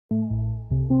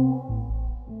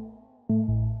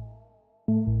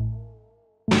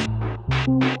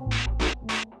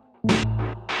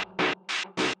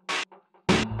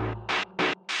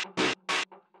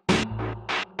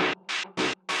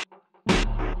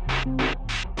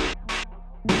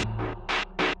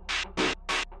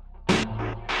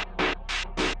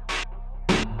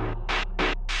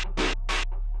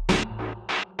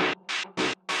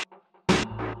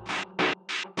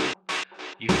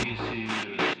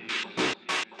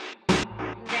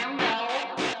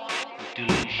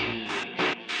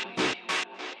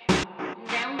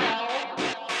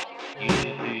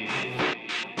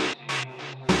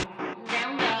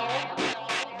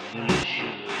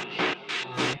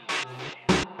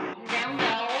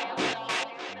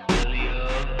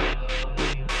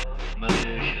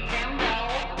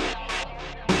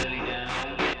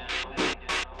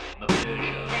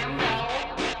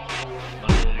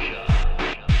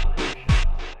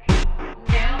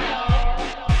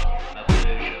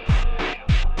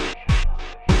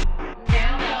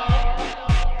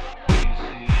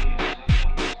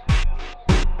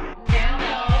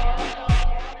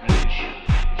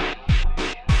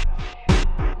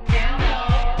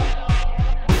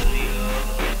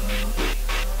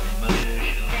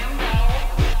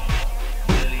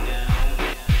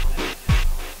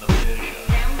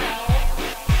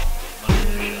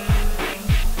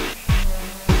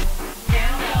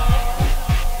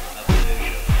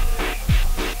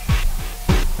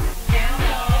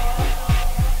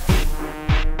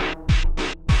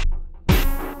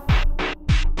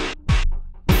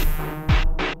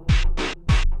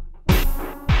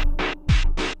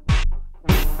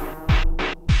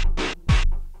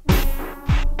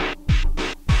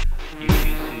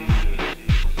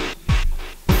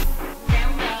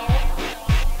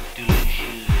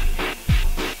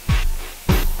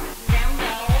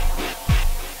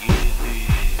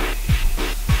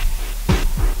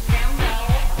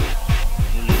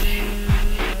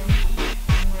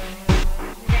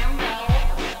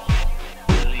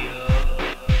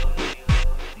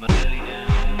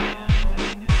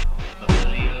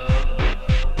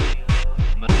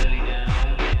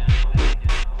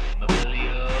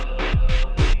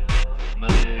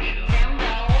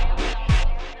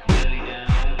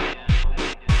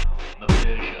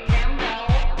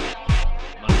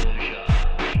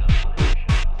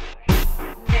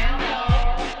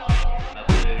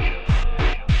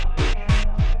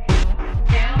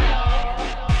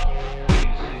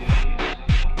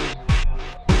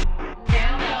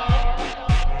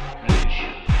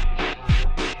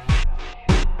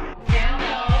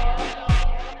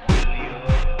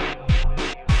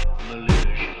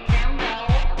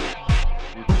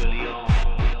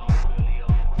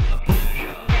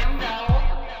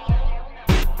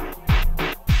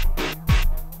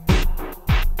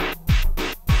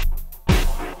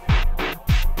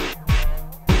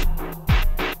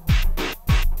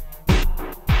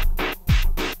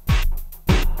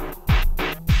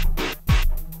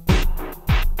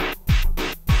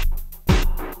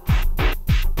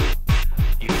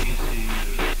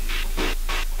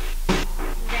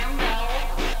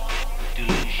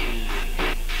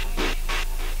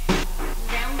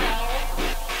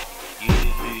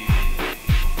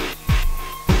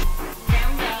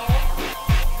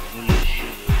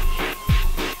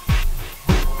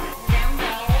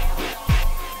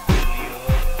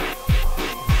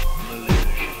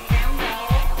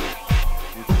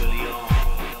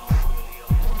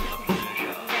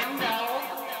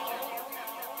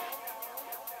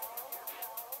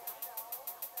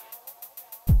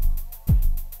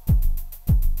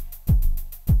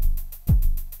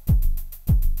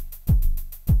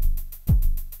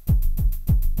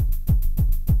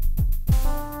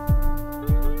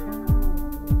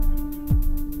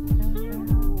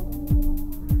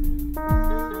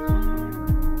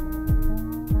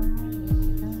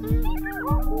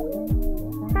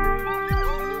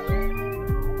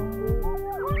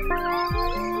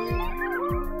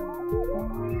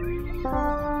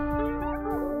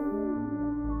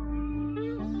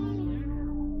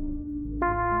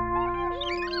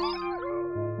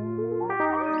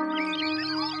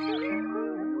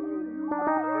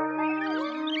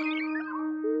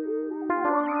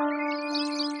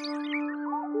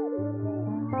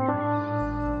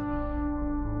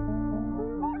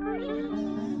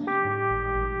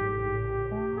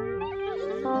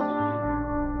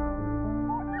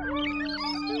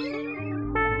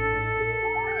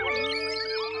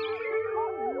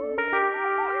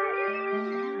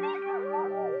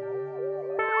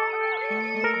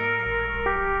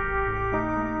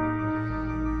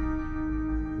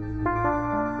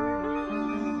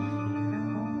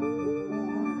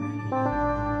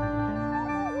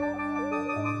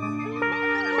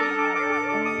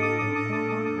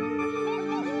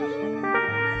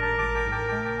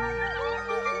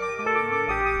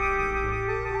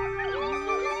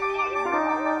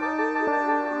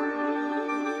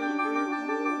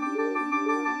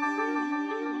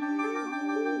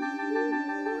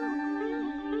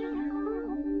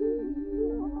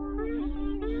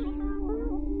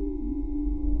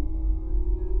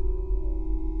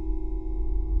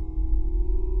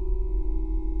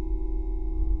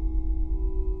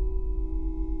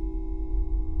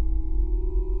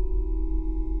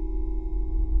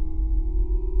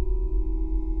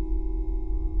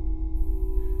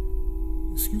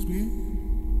Excuse me?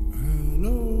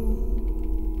 Hello?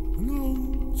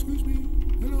 Hello? Excuse me?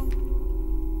 Hello?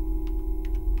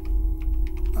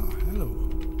 Ah, hello.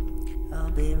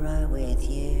 I'll be right with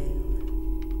you.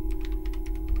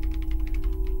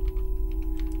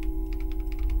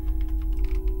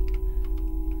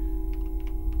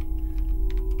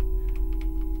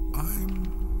 I'm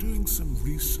doing some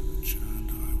research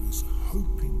and I was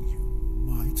hoping you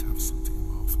might have something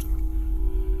I'm after.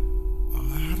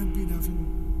 I hadn't been having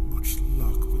much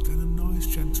luck, but then a nice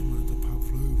gentleman at the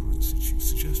Pavlova Institute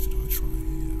suggested I try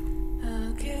here.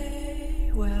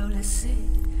 Okay, well, let's see.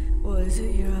 What is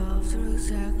it you're after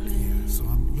exactly? Yes,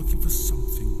 I'm looking for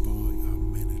something by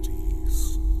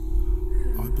Amenities.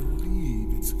 I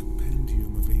believe it's a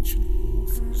compendium of ancient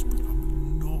authors, but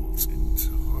I'm not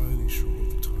entirely sure of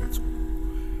the title.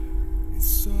 It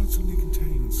certainly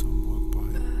contains some work by...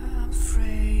 I'm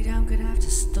afraid I'm gonna have to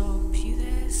stop you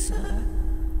there, sir.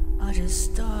 I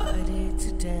just started it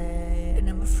today, and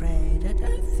I'm afraid I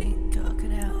don't think I can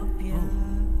help you. Oh,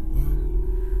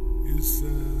 well, is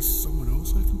there someone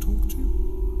else I can talk to?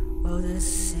 Well, there's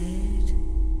Sid.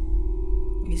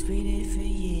 He's been here for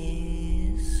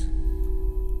years.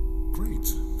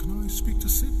 Great. Can I speak to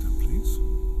Sid then, please?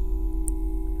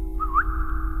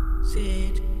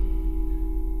 Sid.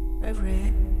 Over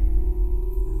here.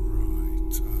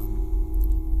 Right,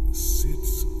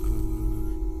 Sid's,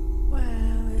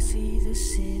 Well, it's either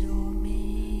Sid or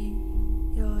me.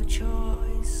 Your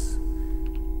choice.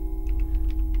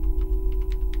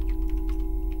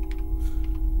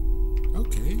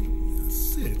 Okay,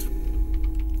 Sid.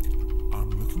 I'm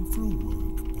looking for a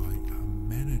work by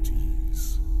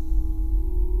Amenities.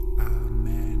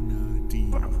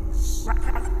 Amenities.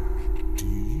 Do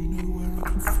you know where I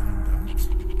can find that?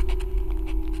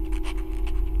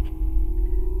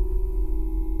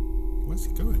 Where's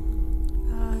he going?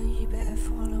 Oh, you better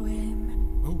follow him.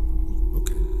 Oh,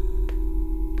 okay.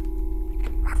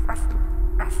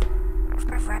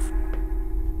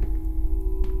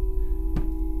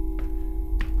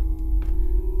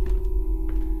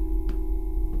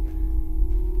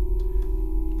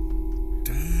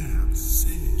 Damn,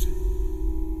 Sid.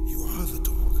 You are the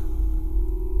dog.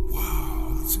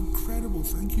 Wow, that's incredible,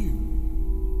 thank you.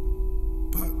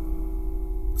 But,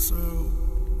 so,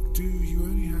 do you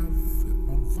only have it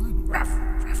on vinyl?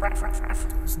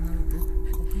 Isn't there a book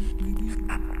copy, maybe?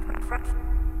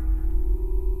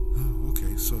 Oh,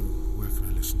 okay, so where can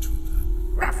I listen to it then?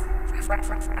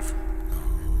 Oh,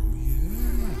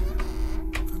 yeah.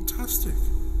 Fantastic.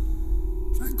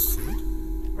 Thanks, Sid.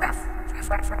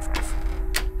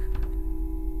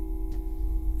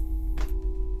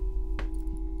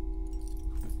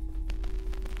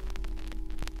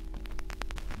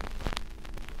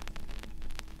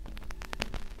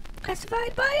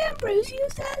 Classified by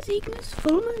Ambrosius as Ignis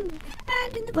Fulmen,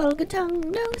 and in the vulgar tongue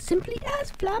known simply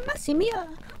as Flamma Simia,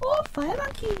 or fire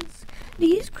monkeys.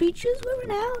 These creatures were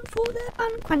renowned for their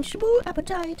unquenchable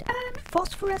appetite and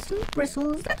phosphorescent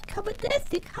bristles that covered their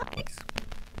thick hides.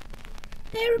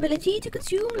 Their ability to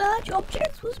consume large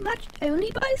objects was matched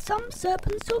only by some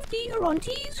serpents of the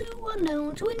Orontes, who were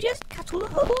known to ingest cattle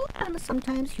whole and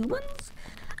sometimes humans,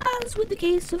 as with the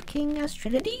case of King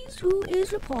Astrides, who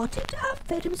is reported to have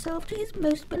fed himself to his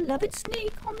most beloved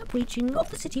snake on the breaching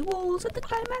of the city walls at the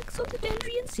climax of the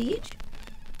Dendrian siege.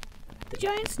 The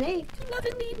giant snake,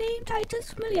 lovingly named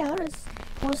Titus Familiaris,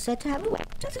 was said to have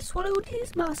wept as it swallowed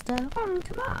his master on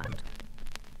command.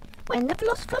 When the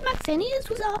philosopher Maxenius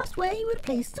was asked where he would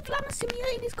place the Flamma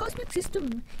Simia in his cosmic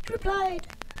system, he replied,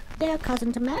 "They are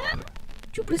cousin to man,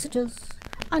 duplicitous,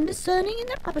 undiscerning in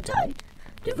their appetite,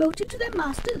 devoted to their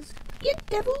masters, yet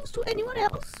devils to anyone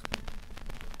else."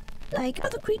 Like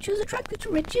other creatures attracted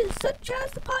to riches, such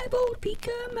as the piebald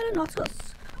Pica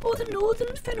melanotus or the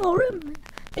northern Phenorum,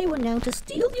 they were known to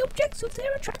steal the objects of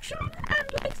their attraction,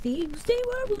 and like thieves, they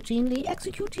were routinely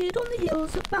executed on the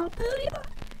hills of Malperia,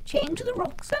 chained to the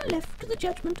rocks and left to the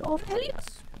judgment of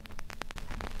Helios.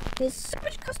 This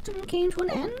savage custom came to an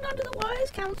end under the wise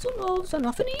counsel of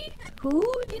Xenophony, who,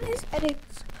 in his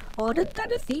edicts, ordered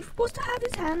that a thief was to have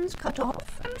his hands cut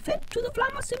off and fed to the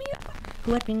Flamma Simia,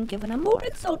 who had been given a more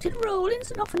exalted role in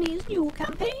Xenophony's new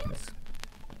campaigns.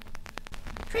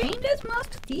 Trained as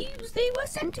master thieves, they were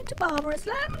sent into barbarous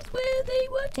lands, where they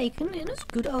were taken in as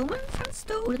good omens and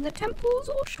stowed in the temples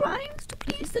or shrines to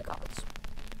please the gods.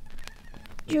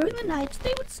 During the night,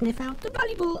 they would sniff out the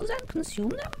valuables and consume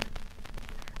them.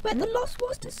 When the loss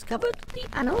was discovered, the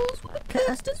animals were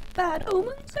cursed as bad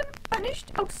omens and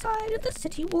banished outside of the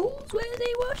city walls, where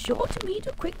they were sure to meet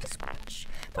a quick dispatch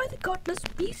by the godless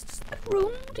beasts that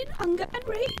roamed in hunger and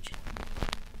rage.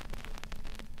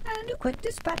 And a quick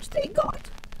dispatch they got,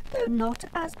 though not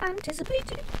as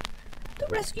anticipated. The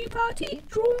rescue party,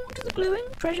 drawn to the glowing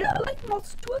treasure like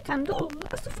moths to a candle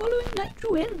as the following night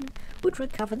drew in, would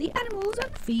recover the animals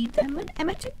and feed them and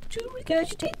emit it to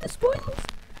regurgitate the spoils.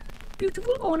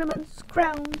 Beautiful ornaments,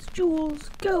 crowns,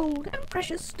 jewels, gold, and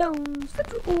precious stones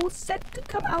that were all set to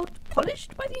come out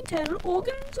polished by the internal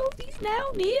organs of these now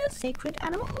near sacred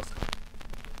animals.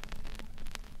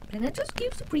 Plinitus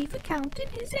gives a brief account in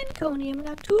his Enconium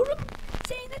Naturum,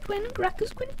 saying that when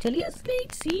Gracchus Quintilius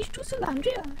laid siege to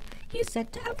Salandria, he is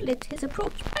said to have lit his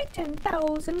approach by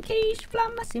 10,000 caged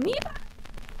Flamma Simia.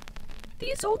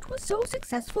 The assault was so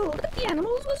successful that the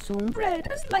animals were soon bred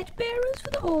as light-bearers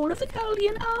for the whole of the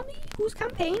Chaldean army, whose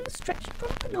campaigns stretched from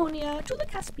Pannonia to the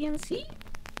Caspian Sea.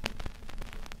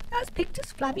 As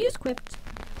Pictus Flavius quipped,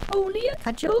 only a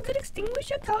cudgel could extinguish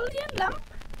a Chaldean lamp,